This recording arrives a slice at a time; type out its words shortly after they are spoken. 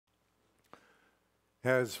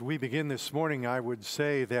As we begin this morning, I would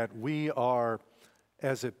say that we are,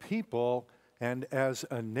 as a people and as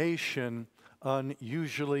a nation,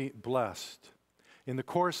 unusually blessed. In the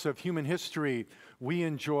course of human history, we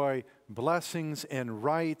enjoy blessings and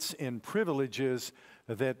rights and privileges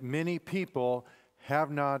that many people have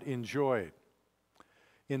not enjoyed.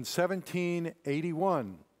 In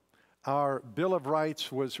 1781, our Bill of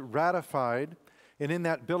Rights was ratified, and in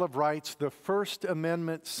that Bill of Rights, the First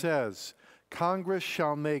Amendment says, Congress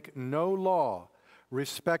shall make no law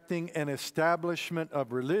respecting an establishment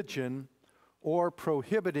of religion or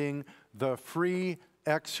prohibiting the free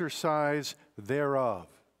exercise thereof.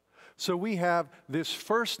 So we have this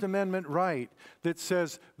First Amendment right that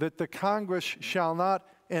says that the Congress shall not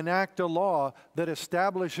enact a law that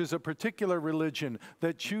establishes a particular religion,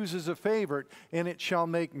 that chooses a favorite, and it shall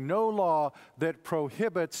make no law that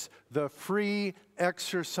prohibits the free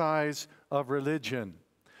exercise of religion.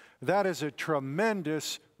 That is a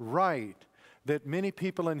tremendous right that many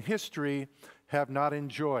people in history have not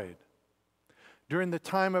enjoyed. During the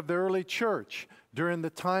time of the early church, during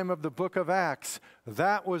the time of the book of Acts,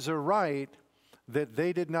 that was a right that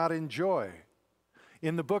they did not enjoy.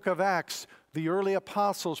 In the book of Acts, the early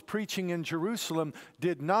apostles preaching in Jerusalem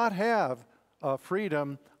did not have a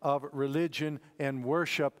freedom of religion and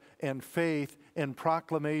worship and faith and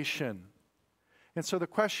proclamation. And so the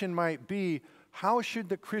question might be, how should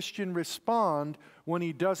the Christian respond when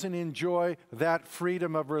he doesn't enjoy that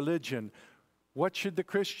freedom of religion? What should the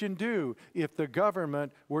Christian do if the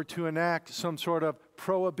government were to enact some sort of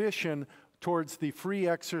prohibition towards the free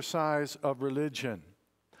exercise of religion?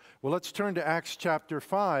 Well, let's turn to Acts chapter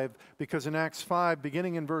 5, because in Acts 5,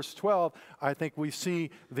 beginning in verse 12, I think we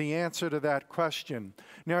see the answer to that question.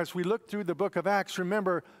 Now, as we look through the book of Acts,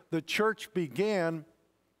 remember, the church began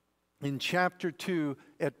in chapter 2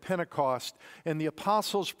 at Pentecost, and the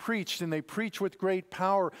apostles preached, and they preached with great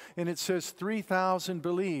power, and it says 3,000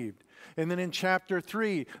 believed. And then in chapter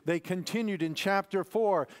 3, they continued in chapter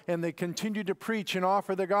 4, and they continued to preach and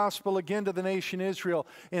offer the gospel again to the nation Israel,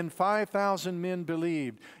 and 5,000 men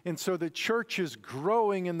believed. And so the church is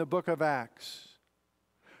growing in the book of Acts.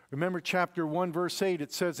 Remember chapter 1, verse 8,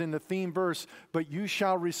 it says in the theme verse, "But you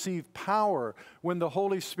shall receive power when the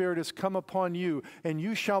Holy Spirit has come upon you, and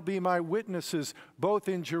you shall be my witnesses both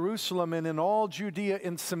in Jerusalem and in all Judea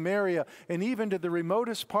and Samaria, and even to the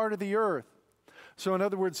remotest part of the earth." So in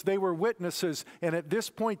other words, they were witnesses, and at this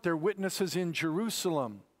point they're witnesses in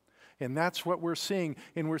Jerusalem. And that's what we're seeing,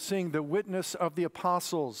 and we're seeing the witness of the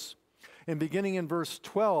apostles. And beginning in verse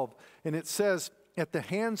 12, and it says, "At the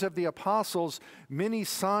hands of the apostles, many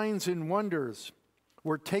signs and wonders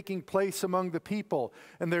were taking place among the people,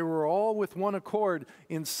 and they were all with one accord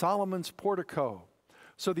in Solomon's portico."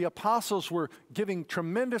 So the apostles were giving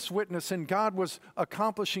tremendous witness, and God was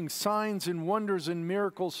accomplishing signs and wonders and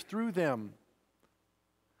miracles through them.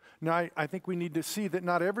 Now, I think we need to see that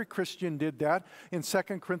not every Christian did that. In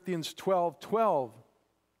 2 Corinthians 12:12,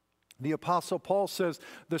 the Apostle Paul says,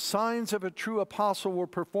 "The signs of a true apostle were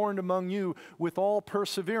performed among you with all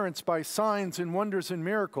perseverance by signs and wonders and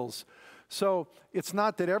miracles." So it's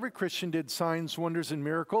not that every Christian did signs, wonders, and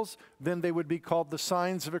miracles. Then they would be called the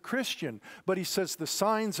signs of a Christian. But he says the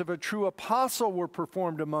signs of a true apostle were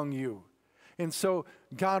performed among you. And so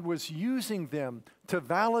God was using them to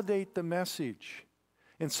validate the message.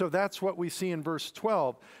 And so that's what we see in verse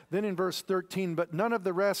 12. Then in verse 13, "But none of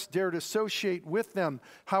the rest dared associate with them.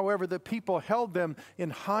 However, the people held them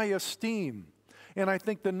in high esteem." And I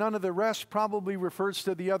think the none of the rest probably refers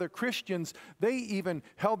to the other Christians. They even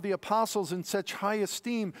held the apostles in such high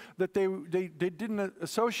esteem that they didn't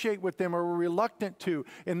associate with them or were reluctant to.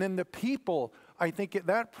 And then the people, I think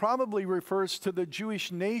that probably refers to the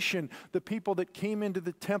Jewish nation, the people that came into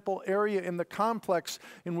the temple area in the complex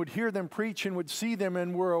and would hear them preach and would see them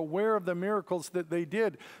and were aware of the miracles that they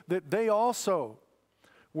did, that they also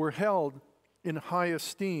were held in high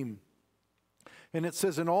esteem. And it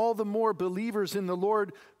says, "And all the more believers in the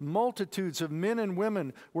Lord, multitudes of men and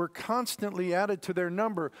women were constantly added to their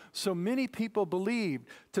number." So many people believed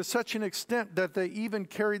to such an extent that they even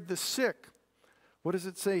carried the sick. What does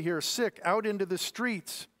it say here? "Sick out into the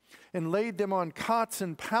streets and laid them on cots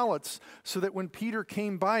and pallets, so that when Peter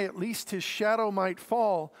came by, at least his shadow might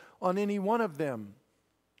fall on any one of them."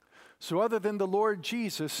 So other than the Lord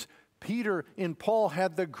Jesus, Peter and Paul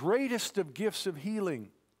had the greatest of gifts of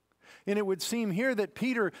healing. And it would seem here that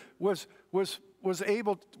Peter was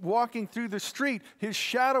able, walking through the street, his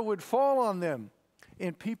shadow would fall on them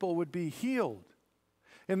and people would be healed.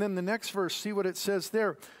 And then the next verse, see what it says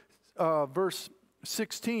there, verse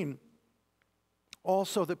 16.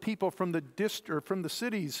 "Also the people from the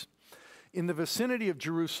cities in the vicinity of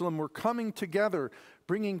Jerusalem were coming together,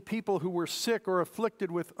 bringing people who were sick or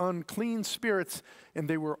afflicted with unclean spirits, and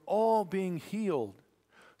they were all being healed.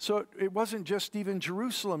 So it wasn't just even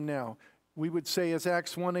Jerusalem now. We would say, as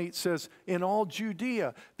Acts 1:8 says, in all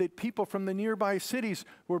Judea, that people from the nearby cities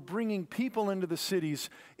were bringing people into the cities,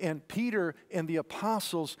 and Peter and the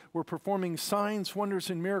apostles were performing signs, wonders,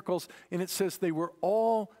 and miracles, and it says they were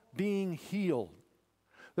all being healed.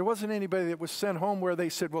 There wasn't anybody that was sent home where they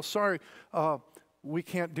said, well, sorry, we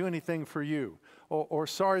can't do anything for you, or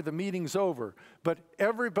sorry, the meeting's over. But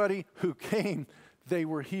everybody who came, they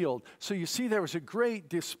were healed. So you see, there was a great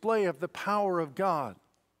display of the power of God.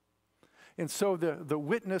 And so the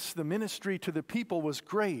witness, the ministry to the people was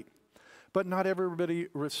great, but not everybody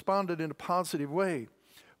responded in a positive way.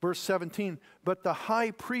 Verse 17, but the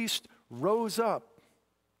high priest rose up,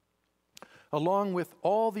 along with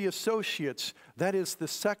all the associates, that is the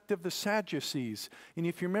sect of the Sadducees. And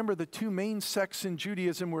if you remember, the two main sects in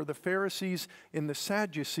Judaism were the Pharisees and the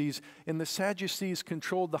Sadducees. And the Sadducees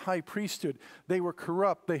controlled the high priesthood. They were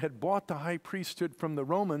corrupt. They had bought the high priesthood from the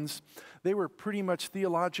Romans. They were pretty much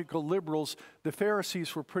theological liberals. The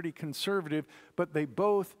Pharisees were pretty conservative, but they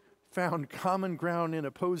both found common ground in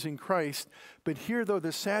opposing Christ. But here, though,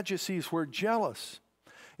 the Sadducees were jealous.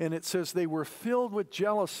 And it says they were filled with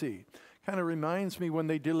jealousy. Kind of reminds me when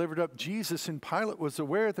they delivered up Jesus, and Pilate was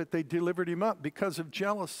aware that they delivered him up because of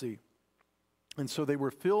jealousy. And so they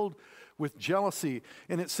were filled with jealousy.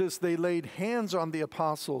 And it says they laid hands on the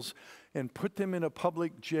apostles and put them in a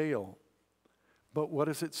public jail. But what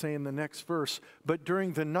does it say in the next verse? But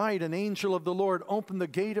during the night, an angel of the Lord opened the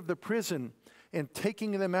gate of the prison, and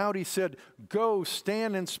taking them out, he said, go,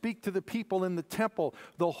 stand and speak to the people in the temple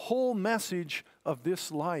the whole message of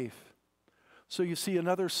this life. So you see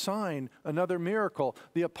another sign, another miracle.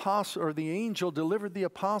 The apostle or the angel delivered the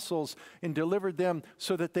apostles and delivered them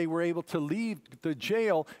so that they were able to leave the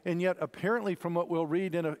jail. And yet apparently, from what we'll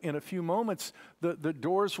read in a few moments, the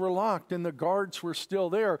doors were locked and the guards were still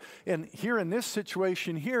there. And here in this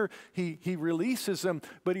situation here, he releases them,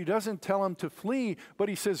 but he doesn't tell them to flee, but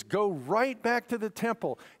he says, go right back to the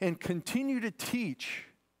temple and continue to teach.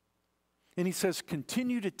 And he says,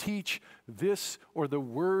 continue to teach this, or the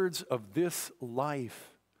words of this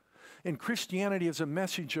life. And Christianity is a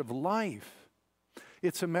message of life.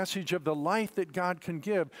 It's a message of the life that God can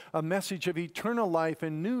give, a message of eternal life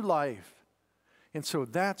and new life. And so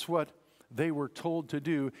that's what they were told to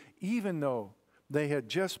do, even though they had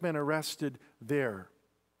just been arrested there.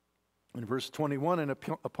 In verse 21, and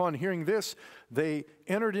upon hearing this, they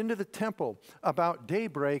entered into the temple about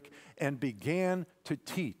daybreak and began to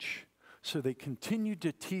teach. So they continued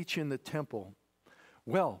to teach in the temple.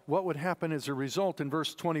 Well, what would happen as a result in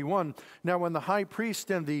verse 21? Now when the high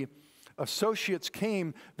priest and the associates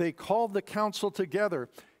came, they called the council together.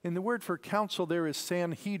 And the word for council there is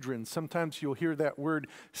Sanhedrin. Sometimes you'll hear that word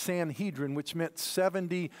Sanhedrin, which meant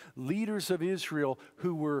 70 leaders of Israel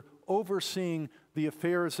who were overseeing the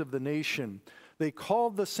affairs of the nation. They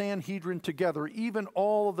called the Sanhedrin together, even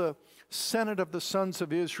all the Senate of the sons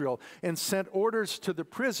of Israel, and sent orders to the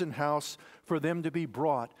prison house for them to be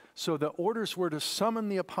brought. So the orders were to summon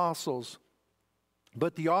the apostles,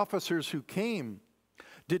 but the officers who came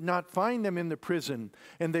did not find them in the prison,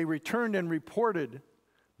 and they returned and reported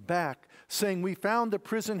back, saying, we found the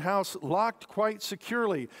prison house locked quite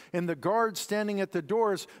securely, and the guards standing at the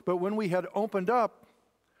doors, but when we had opened up,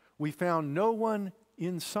 we found no one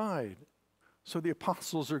inside. So the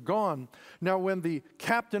apostles are gone. Now when the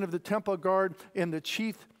captain of the temple guard and the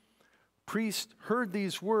chief priest heard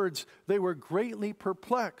these words, they were greatly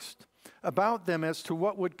perplexed about them as to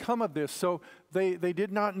what would come of this. So they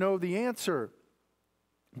did not know the answer.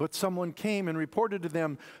 But someone came and reported to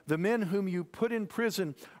them, the men whom you put in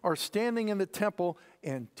prison are standing in the temple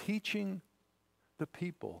and teaching the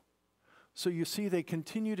people. So you see, they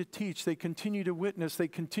continue to teach, they continue to witness, they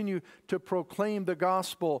continue to proclaim the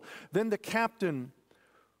gospel. Then the captain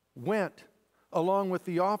went along with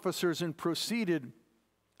the officers and proceeded,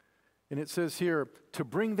 and it says here, to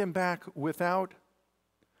bring them back without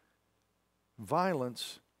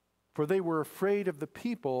violence, for they were afraid of the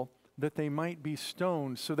people that they might be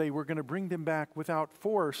stoned. So they were going to bring them back without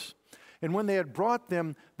force. And when they had brought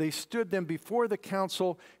them, they stood them before the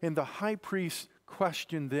council, and the high priest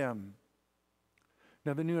questioned them.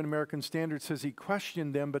 Now, the New American Standard says he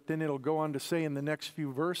questioned them, but then it'll go on to say in the next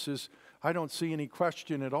few verses, I don't see any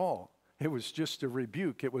question at all. It was just a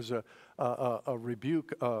rebuke. It was a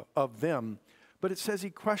rebuke of them. But it says he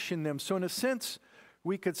questioned them. So in a sense,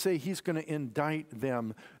 we could say he's going to indict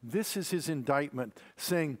them. This is his indictment,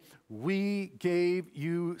 saying, we gave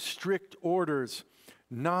you strict orders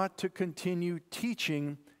not to continue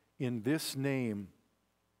teaching in this name.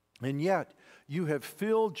 And yet you have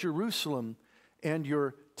filled Jerusalem and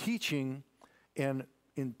your teaching and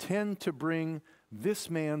intend to bring this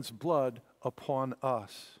man's blood upon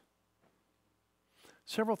us.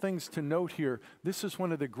 Several things to note here. This is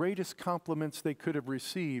one of the greatest compliments they could have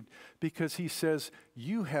received, because he says,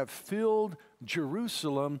 you have filled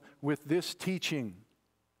Jerusalem with this teaching.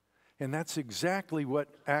 And that's exactly what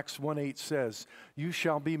Acts 1:8 says. You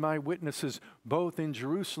shall be my witnesses both in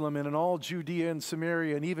Jerusalem and in all Judea and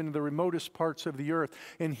Samaria and even in the remotest parts of the earth.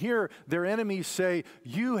 And here their enemies say,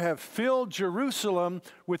 you have filled Jerusalem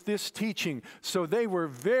with this teaching. So they were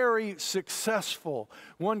very successful.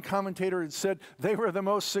 One commentator had said they were the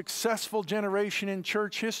most successful generation in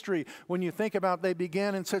church history. When you think about, they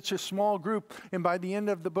began in such a small group, and by the end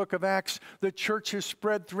of the book of Acts, the church has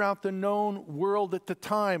spread throughout the known world at the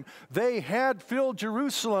time. They had filled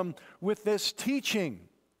Jerusalem with this teaching.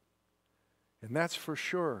 And that's for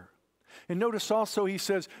sure. And notice also he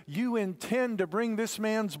says, you intend to bring this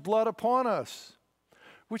man's blood upon us.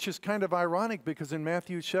 Which is kind of ironic, because in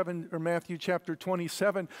Matthew chapter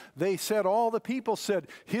 27, they said, all the people said,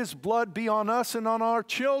 his blood be on us and on our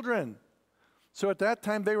children. So at that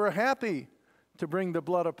time they were happy to bring the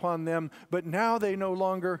blood upon them, but now they no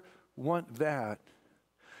longer want that.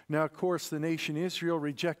 Now, of course, the nation Israel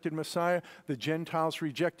rejected Messiah. The Gentiles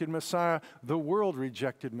rejected Messiah. The world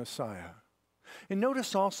rejected Messiah. And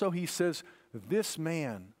notice also he says, this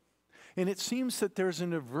man. And it seems that there's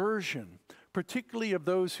an aversion, particularly of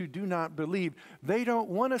those who do not believe. They don't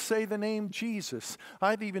want to say the name Jesus.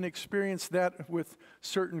 I've even experienced that with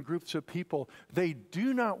certain groups of people. They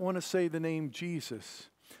do not want to say the name Jesus.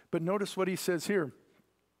 But notice what he says here.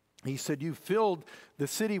 He said, you filled the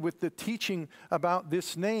city with the teaching about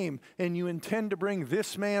this name, and you intend to bring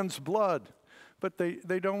this man's blood. But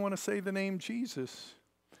they don't want to say the name Jesus.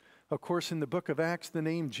 Of course, in the book of Acts, the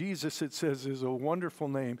name Jesus, it says, is a wonderful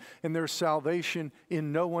name, and there's salvation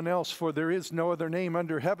in no one else, for there is no other name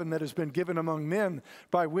under heaven that has been given among men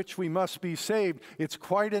by which we must be saved. It's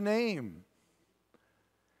quite a name.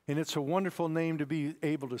 And it's a wonderful name to be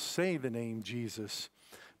able to say the name Jesus.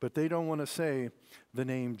 But they don't want to say the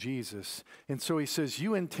name Jesus. And so he says,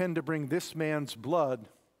 you intend to bring this man's blood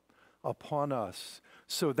upon us.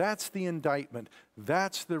 So that's the indictment.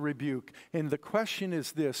 That's the rebuke. And the question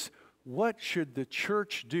is this: what should the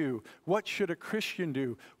church do? What should a Christian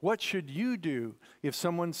do? What should you do if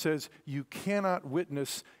someone says you cannot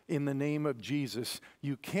witness in the name of Jesus?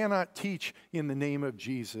 You cannot teach in the name of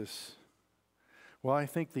Jesus? Well, I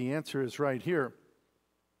think the answer is right here.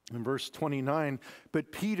 In verse 29,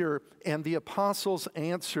 but Peter and the apostles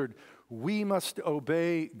answered, we must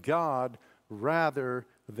obey God rather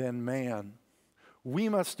than man. We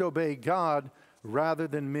must obey God rather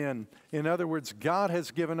than men. In other words, God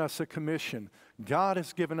has given us a commission. God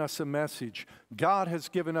has given us a message. God has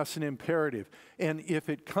given us an imperative. And if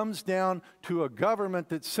it comes down to a government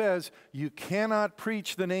that says you cannot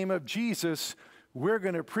preach the name of Jesus, we're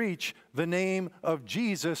going to preach the name of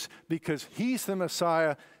Jesus because he's the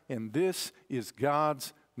Messiah, and this is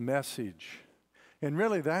God's message. And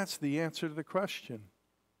really, that's the answer to the question.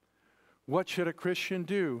 What should a Christian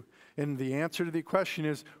do? And the answer to the question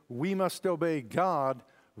is, we must obey God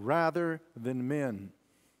rather than men.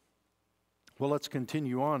 Well, let's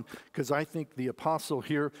continue on, because I think the apostle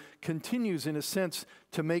here continues, in a sense,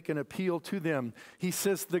 to make an appeal to them. He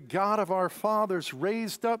says, the God of our fathers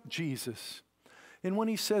raised up Jesus. And when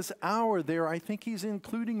he says our there, I think he's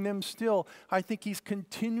including them still. I think he's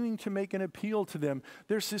continuing to make an appeal to them.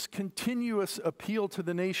 There's this continuous appeal to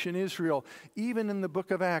the nation Israel, even in the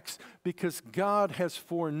book of Acts, because God has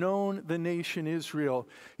foreknown the nation Israel.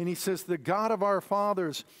 And he says, the God of our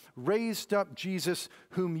fathers raised up Jesus,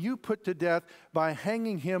 whom you put to death by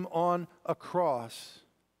hanging him on a cross.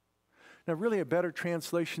 Now, really a better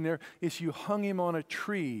translation there is you hung him on a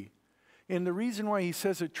tree. And the reason why he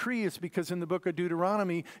says a tree is because in the book of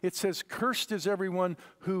Deuteronomy, it says, cursed is everyone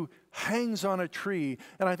who hangs on a tree.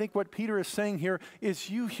 And I think what Peter is saying here is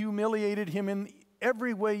you humiliated him in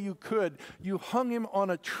every way you could. You hung him on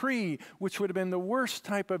a tree, which would have been the worst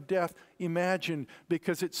type of death imagined,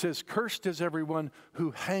 because it says, cursed is everyone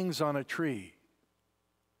who hangs on a tree.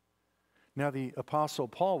 Now, the Apostle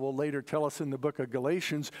Paul will later tell us in the book of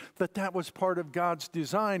Galatians that that was part of God's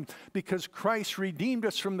design, because Christ redeemed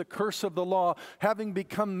us from the curse of the law, having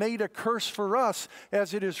become made a curse for us,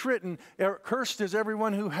 as it is written, cursed is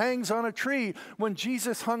everyone who hangs on a tree. When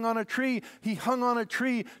Jesus hung on a tree, he hung on a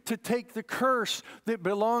tree to take the curse that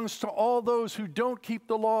belongs to all those who don't keep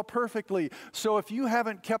the law perfectly. So if you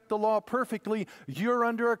haven't kept the law perfectly, you're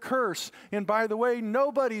under a curse. And by the way,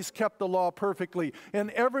 nobody's kept the law perfectly, and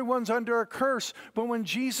everyone's under our curse. But when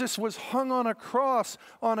Jesus was hung on a cross,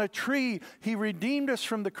 on a tree, he redeemed us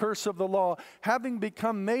from the curse of the law, having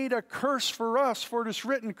become made a curse for us. For it is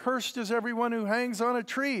written, cursed is everyone who hangs on a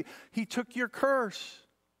tree. He took your curse.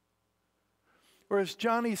 Or as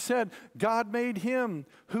Johnny said, God made him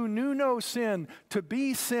who knew no sin to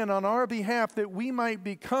be sin on our behalf, that we might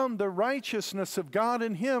become the righteousness of God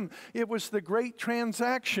in him. It was the great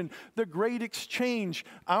transaction, the great exchange.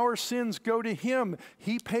 Our sins go to him.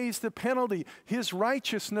 He pays the penalty. His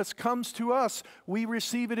righteousness comes to us. We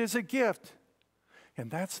receive it as a gift.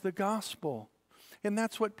 And that's the gospel. And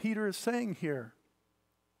that's what Peter is saying here.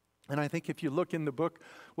 And I think if you look in the book,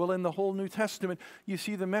 well, in the whole New Testament, you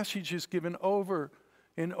see the message is given over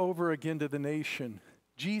and over again to the nation.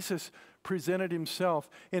 Jesus presented himself,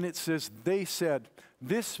 and it says, they said,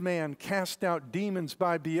 this man cast out demons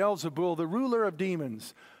by Beelzebul, the ruler of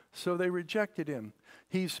demons. So they rejected him.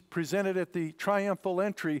 He's presented at the triumphal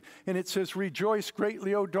entry, and it says, rejoice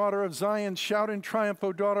greatly, O daughter of Zion. Shout in triumph,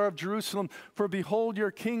 O daughter of Jerusalem. For behold,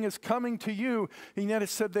 your king is coming to you. And yet it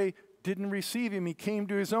said they didn't receive him. He came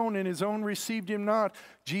to his own, and his own received him not.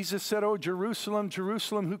 Jesus said, O Jerusalem,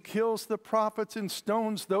 Jerusalem, who kills the prophets and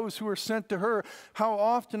stones those who are sent to her. How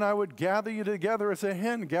often I would gather you together as a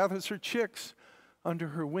hen gathers her chicks under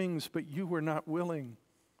her wings, but you were not willing.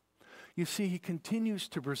 You see, he continues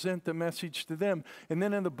to present the message to them. And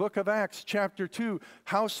then in the book of Acts, chapter 2,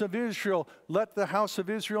 house of Israel, let the house of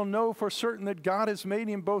Israel know for certain that God has made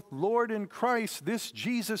him both Lord and Christ, this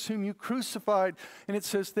Jesus whom you crucified. And it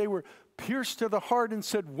says they were pierced to the heart and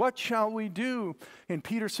said, what shall we do? And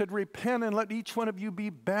Peter said, repent and let each one of you be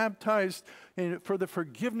baptized for the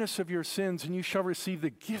forgiveness of your sins, and you shall receive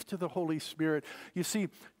the gift of the Holy Spirit. You see,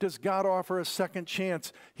 does God offer a second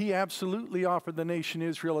chance? He absolutely offered the nation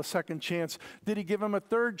Israel a second chance. Did he give them a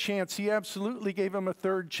third chance? He absolutely gave them a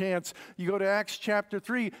third chance. You go to Acts chapter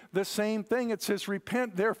 3, the same thing. It says,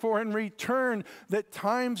 repent therefore and return, that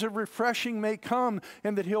times of refreshing may come,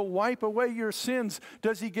 and that he'll wipe away your sins.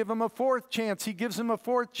 Does he give them a fourth chance? He gives them a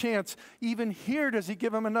fourth chance. Even here, does he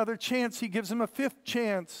give them another chance? He gives them a fifth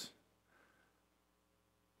chance.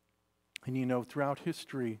 And you know, throughout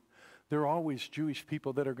history, there are always Jewish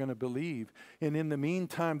people that are going to believe. And in the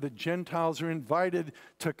meantime, the Gentiles are invited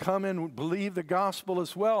to come and believe the gospel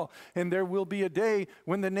as well. And there will be a day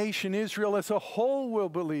when the nation Israel as a whole will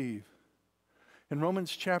believe. In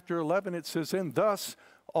Romans chapter 11, it says, and thus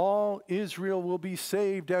all Israel will be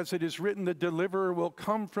saved, as it is written, the deliverer will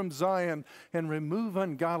come from Zion and remove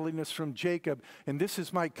ungodliness from Jacob. And this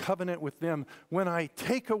is my covenant with them when I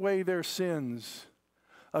take away their sins.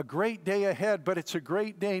 A great day ahead, but it's a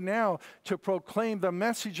great day now to proclaim the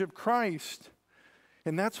message of Christ.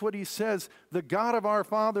 And that's what he says. The God of our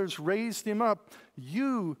fathers raised him up.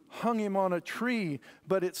 You hung him on a tree.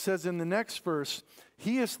 But it says in the next verse,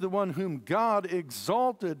 he is the one whom God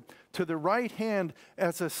exalted to the right hand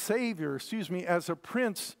as a Savior, as a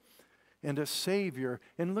Prince and a Savior.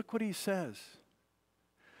 And look what he says.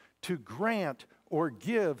 To grant or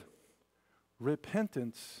give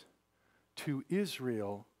repentance to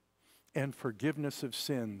Israel and forgiveness of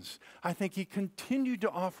sins. I think he continued to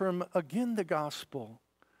offer him again the gospel.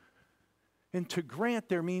 And to grant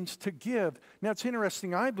there means to give. Now it's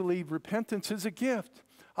interesting, I believe repentance is a gift.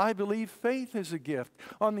 I believe faith is a gift.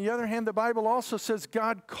 On the other hand, the Bible also says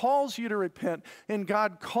God calls you to repent and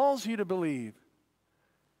God calls you to believe.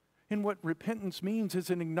 And what repentance means is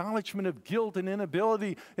an acknowledgement of guilt and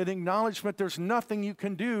inability, an acknowledgement there's nothing you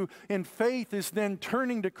can do. And faith is then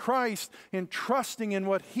turning to Christ and trusting in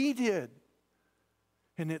what he did.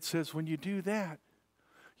 And it says when you do that,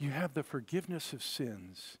 you have the forgiveness of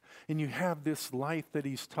sins. And you have this life that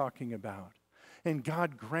he's talking about. And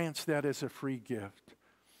God grants that as a free gift.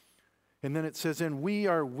 And then it says, and we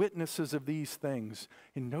are witnesses of these things.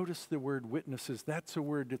 And notice the word witnesses. That's a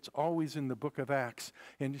word that's always in the book of Acts.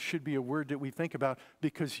 And it should be a word that we think about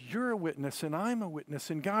because you're a witness and I'm a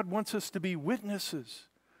witness. And God wants us to be witnesses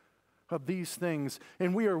of these things.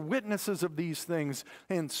 And we are witnesses of these things.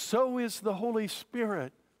 And so is the Holy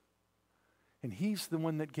Spirit. And he's the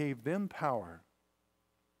one that gave them power.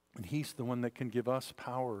 And he's the one that can give us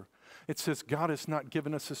power. It says God has not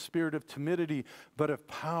given us a spirit of timidity, but of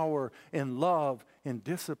power and love and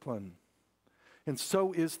discipline. And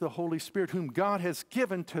so is the Holy Spirit, whom God has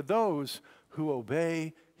given to those who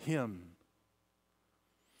obey him.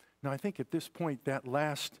 Now, I think at this point, that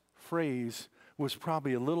last phrase was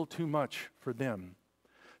probably a little too much for them.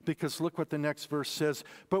 Because look what the next verse says.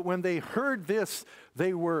 But when they heard this,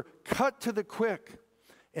 they were cut to the quick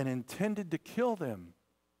and intended to kill them.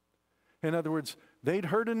 In other words, they'd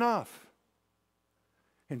heard enough.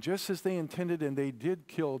 And just as they intended, and they did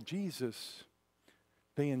kill Jesus,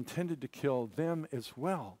 They intended to kill them as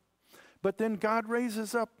well. But then God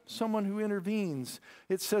raises up someone who intervenes.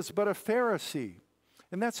 It says, but a Pharisee.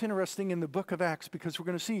 And that's interesting in the book of Acts, because we're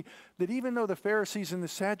going to see that even though the Pharisees and the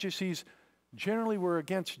Sadducees generally were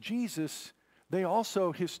against Jesus, they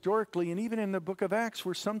also historically, and even in the book of Acts,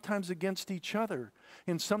 were sometimes against each other.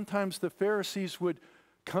 And sometimes the Pharisees would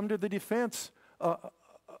come to the defense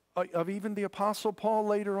of even the Apostle Paul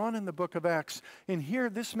later on in the book of Acts. And here,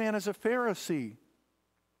 this man is a Pharisee.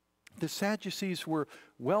 The Sadducees were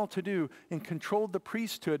well-to-do and controlled the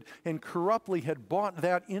priesthood and corruptly had bought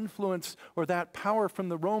that influence or that power from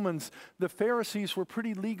the Romans. The Pharisees were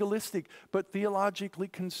pretty legalistic, but theologically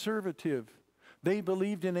conservative. They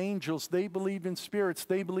believed in angels. They believed in spirits.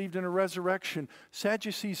 They believed in a resurrection.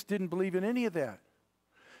 Sadducees didn't believe in any of that.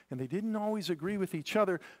 And they didn't always agree with each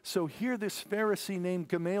other. So here this Pharisee named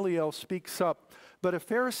Gamaliel speaks up. But a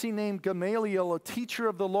Pharisee named Gamaliel, a teacher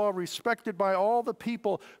of the law, respected by all the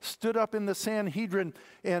people, stood up in the Sanhedrin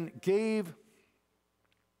and gave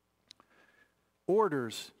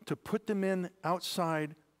orders to put them in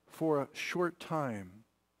outside for a short time.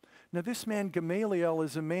 Now this man Gamaliel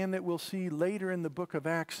is a man that we'll see later in the book of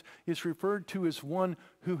Acts is referred to as one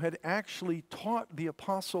who had actually taught the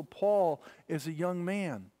Apostle Paul as a young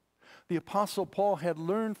man. The Apostle Paul had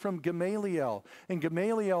learned from Gamaliel, and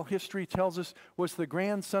Gamaliel, history tells us, was the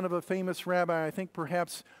grandson of a famous rabbi, I think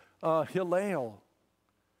perhaps Hillel.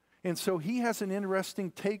 And so he has an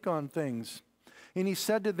interesting take on things. And he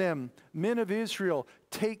said to them, men of Israel,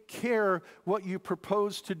 take care what you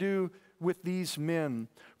propose to do with these men.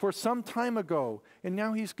 For some time ago, and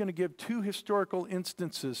now he's going to give two historical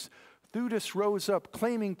instances, Theudas rose up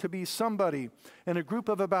claiming to be somebody, and a group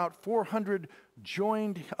of about 400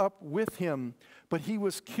 joined up with him, but he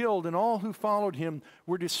was killed, and all who followed him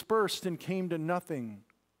were dispersed and came to nothing.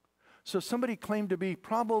 So somebody claimed to be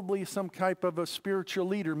probably some type of a spiritual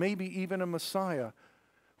leader, maybe even a Messiah.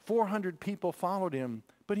 400 people followed him,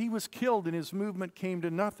 but he was killed and his movement came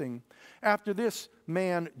to nothing. After this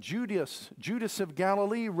man, Judas of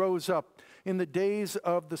Galilee, rose up in the days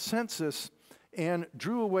of the census and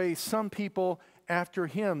drew away some people after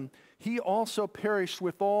him. He also perished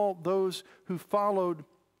with all those who followed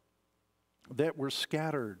that were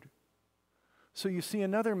scattered. So you see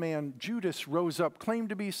another man, Judas, rose up, claimed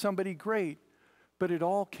to be somebody great, but it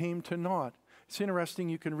all came to naught. It's interesting,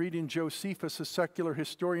 you can read in Josephus, a secular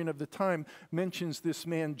historian of the time, mentions this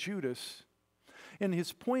man Judas. And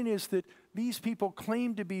his point is that these people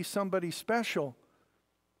claimed to be somebody special,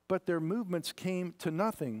 but their movements came to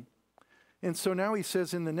nothing. And so now he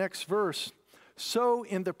says in the next verse, so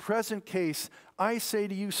in the present case, I say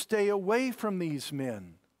to you, stay away from these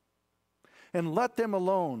men and let them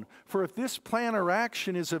alone. For if this plan or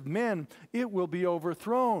action is of men, it will be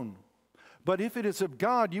overthrown. But if it is of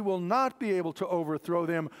God, you will not be able to overthrow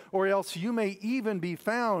them, or else you may even be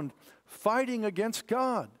found fighting against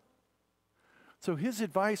God. So his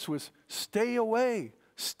advice was, stay away,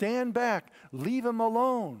 stand back, leave them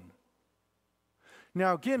alone.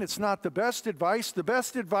 Now again, it's not the best advice. The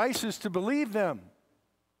best advice is to believe them.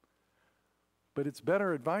 But it's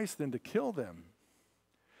better advice than to kill them.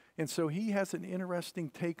 And so he has an interesting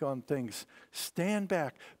take on things. Stand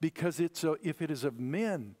back, because if it is of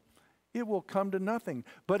men, it will come to nothing.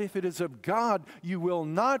 But if it is of God, you will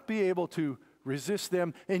not be able to resist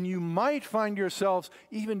them, and you might find yourselves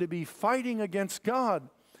even to be fighting against God.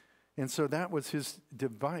 And so that was his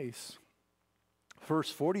device.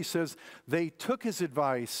 Verse 40 says, they took his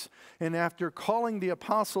advice, and after calling the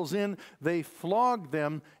apostles in, they flogged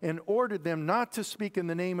them and ordered them not to speak in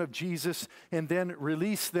the name of Jesus, and then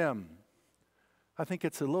released them. I think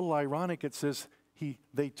it's a little ironic. It says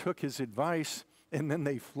they took his advice, and then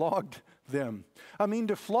they flogged them. I mean,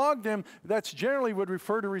 to flog them, that's generally would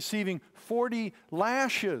refer to receiving 40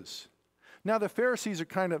 lashes. Now, the Pharisees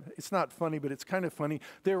are it's not funny, but it's kind of funny.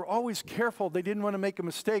 They were always careful. They didn't want to make a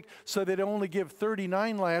mistake, so they'd only give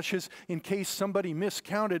 39 lashes in case somebody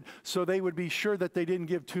miscounted, so they would be sure that they didn't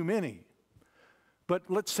give too many. But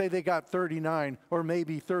let's say they got 39 or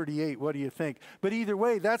maybe 38. What do you think? But either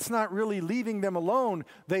way, that's not really leaving them alone.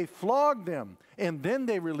 They flogged them, and then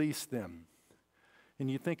they released them. And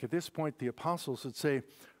you think at this point the apostles would say,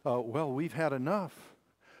 well, we've had enough.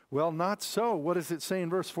 Well, not so. What does it say in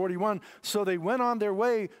verse 41? So they went on their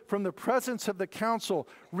way from the presence of the council,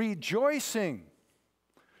 rejoicing.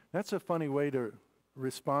 That's a funny way to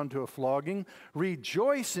respond to a flogging.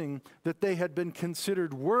 Rejoicing that they had been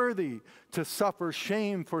considered worthy to suffer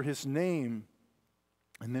shame for his name.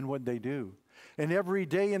 And then what'd they do? And every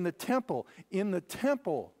day in the temple,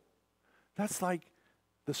 that's like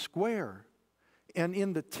the square. and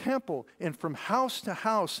in the temple and from house to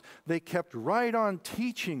house, they kept right on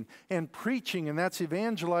teaching and preaching, and that's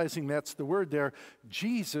evangelizing, that's the word there,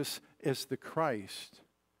 Jesus is the Christ.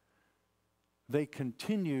 They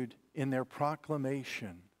continued in their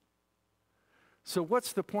proclamation. So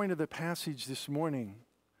what's the point of the passage this morning?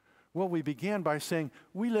 Well, we began by saying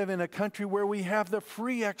we live in a country where we have the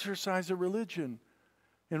free exercise of religion.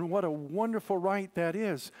 And what a wonderful right that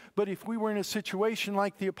is. But if we were in a situation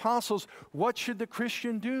like the apostles, what should the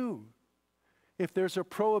Christian do? If there's a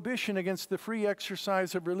prohibition against the free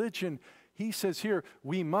exercise of religion, he says here,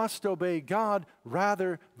 we must obey God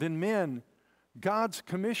rather than men. God's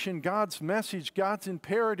commission, God's message, God's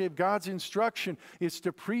imperative, God's instruction is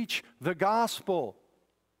to preach the gospel.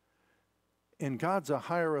 And God's a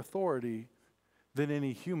higher authority than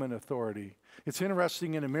any human authority. It's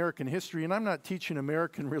interesting in American history, and I'm not teaching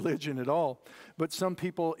American religion at all, but some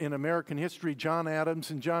people in American history, John Adams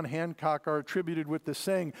and John Hancock, are attributed with the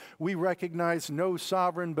saying, we recognize no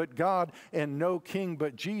sovereign but God and no king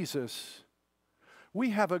but Jesus. We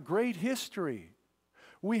have a great history.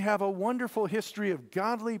 We have a wonderful history of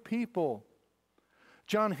godly people.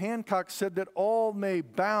 John Hancock said that all may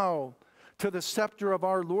bow to the scepter of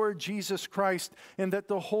our Lord Jesus Christ, and that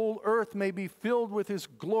the whole earth may be filled with His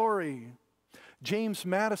glory. James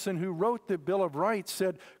Madison, who wrote the Bill of Rights,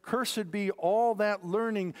 said, cursed be all that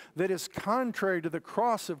learning that is contrary to the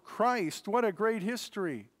cross of Christ. What a great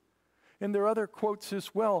history. And there are other quotes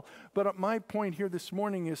as well. But my point here this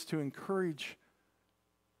morning is to encourage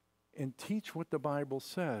and teach what the Bible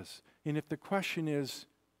says. And if the question is,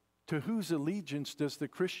 to whose allegiance does the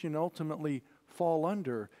Christian ultimately fall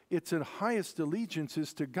under? Its highest allegiance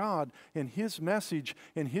is to God and His message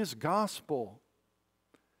and His gospel.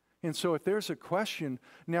 And so if there's a question,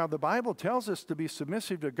 now the Bible tells us to be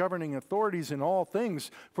submissive to governing authorities in all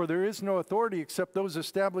things, for there is no authority except those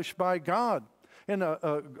established by God. And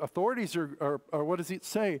authorities are what does it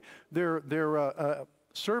say? They're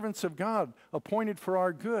servants of God, appointed for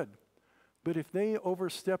our good. But if they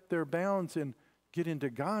overstep their bounds and get into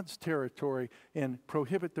God's territory and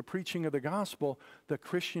prohibit the preaching of the gospel, the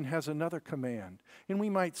Christian has another command. And we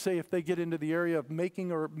might say if they get into the area of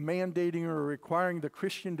making or mandating or requiring the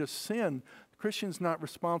Christian to sin, the Christian's not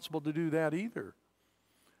responsible to do that either.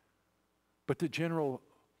 But the general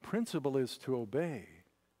principle is to obey.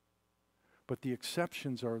 But the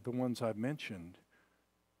exceptions are the ones I've mentioned.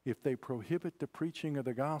 If they prohibit the preaching of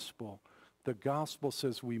the gospel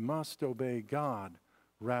says we must obey God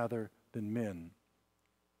rather than men.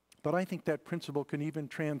 But I think that principle can even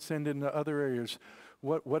transcend into other areas.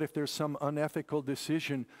 What if there's some unethical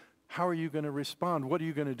decision? How are you going to respond? What are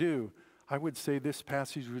you going to do? I would say this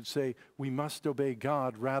passage would say we must obey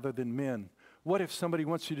God rather than men. What if somebody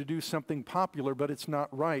wants you to do something popular but it's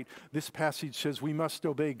not right? This passage says we must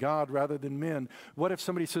obey God rather than men. What if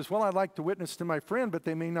somebody says, well, I'd like to witness to my friend, but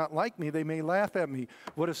they may not like me, they may laugh at me?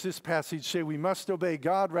 What does this passage say? We must obey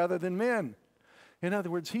God rather than men. In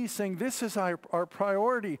other words, he's saying this is our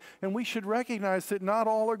priority, and we should recognize that not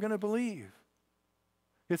all are going to believe.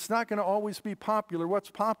 It's not going to always be popular.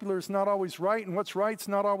 What's popular is not always right, and what's right is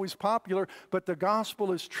not always popular, but the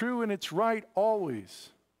gospel is true and it's right always.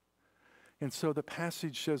 And so the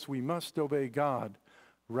passage says we must obey God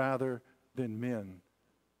rather than men.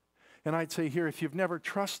 And I'd say here, if you've never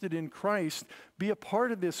trusted in Christ, be a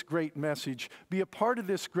part of this great message. Be a part of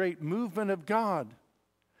this great movement of God.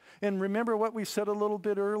 And remember what we said a little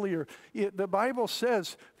bit earlier. The Bible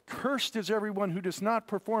says, cursed is everyone who does not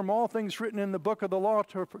perform all things written in the book of the law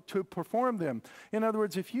to perform them. In other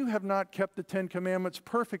words, if you have not kept the Ten Commandments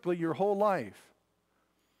perfectly your whole life,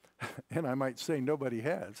 and I might say nobody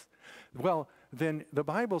has, well, then the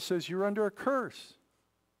Bible says you're under a curse.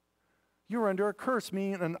 You're under a curse,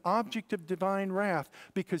 meaning an object of divine wrath,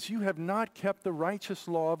 because you have not kept the righteous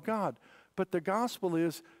law of God. But the gospel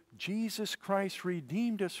is Jesus Christ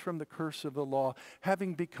redeemed us from the curse of the law,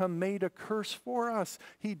 having become made a curse for us.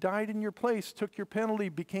 He died in your place, took your penalty,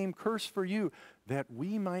 became curse for you, that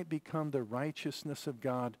we might become the righteousness of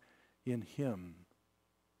God in Him.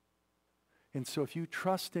 And so if you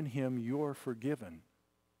trust in Him, you're forgiven.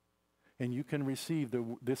 And you can receive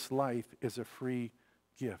this life as a free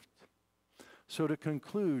gift. So to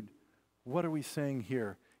conclude, what are we saying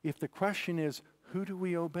here? If the question is, who do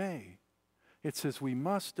we obey? It says we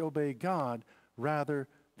must obey God rather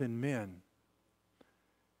than men.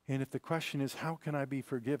 And if the question is, how can I be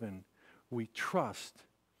forgiven? We trust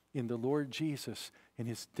in the Lord Jesus and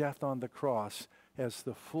His death on the cross as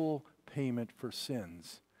the full payment for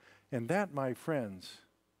sins. And that, my friends,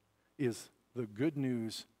 is the good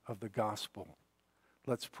news of the gospel.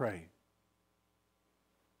 Let's pray.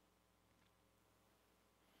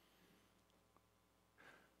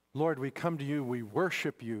 Lord, we come to you, we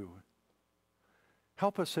worship you.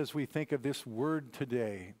 Help us as we think of this word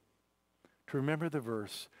today to remember the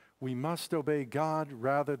verse, we must obey God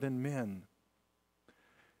rather than men.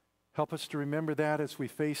 Help us to remember that as we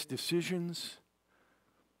face decisions.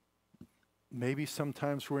 Maybe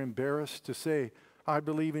sometimes we're embarrassed to say, I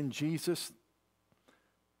believe in Jesus.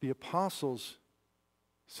 The apostles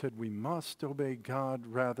said we must obey God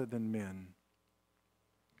rather than men.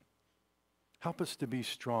 Help us to be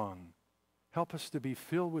strong. Help us to be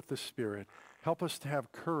filled with the Spirit. Help us to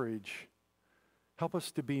have courage. Help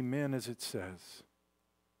us to be men, as it says.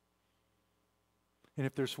 And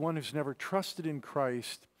if there's one who's never trusted in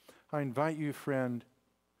Christ, I invite you, friend,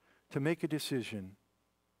 to make a decision,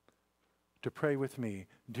 to pray with me.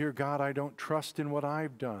 Dear God, I don't trust in what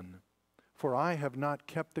I've done, for I have not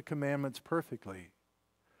kept the commandments perfectly.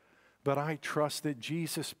 But I trust that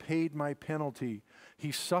Jesus paid my penalty.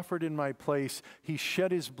 He suffered in my place. He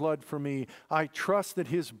shed his blood for me. I trust that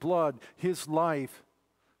his blood, his life,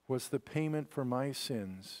 was the payment for my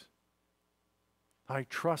sins. I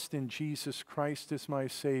trust in Jesus Christ as my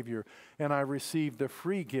Savior, and I receive the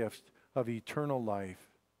free gift of eternal life.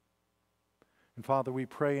 And Father, we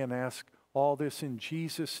pray and ask all this in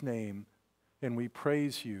Jesus' name, and we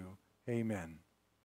praise you. Amen.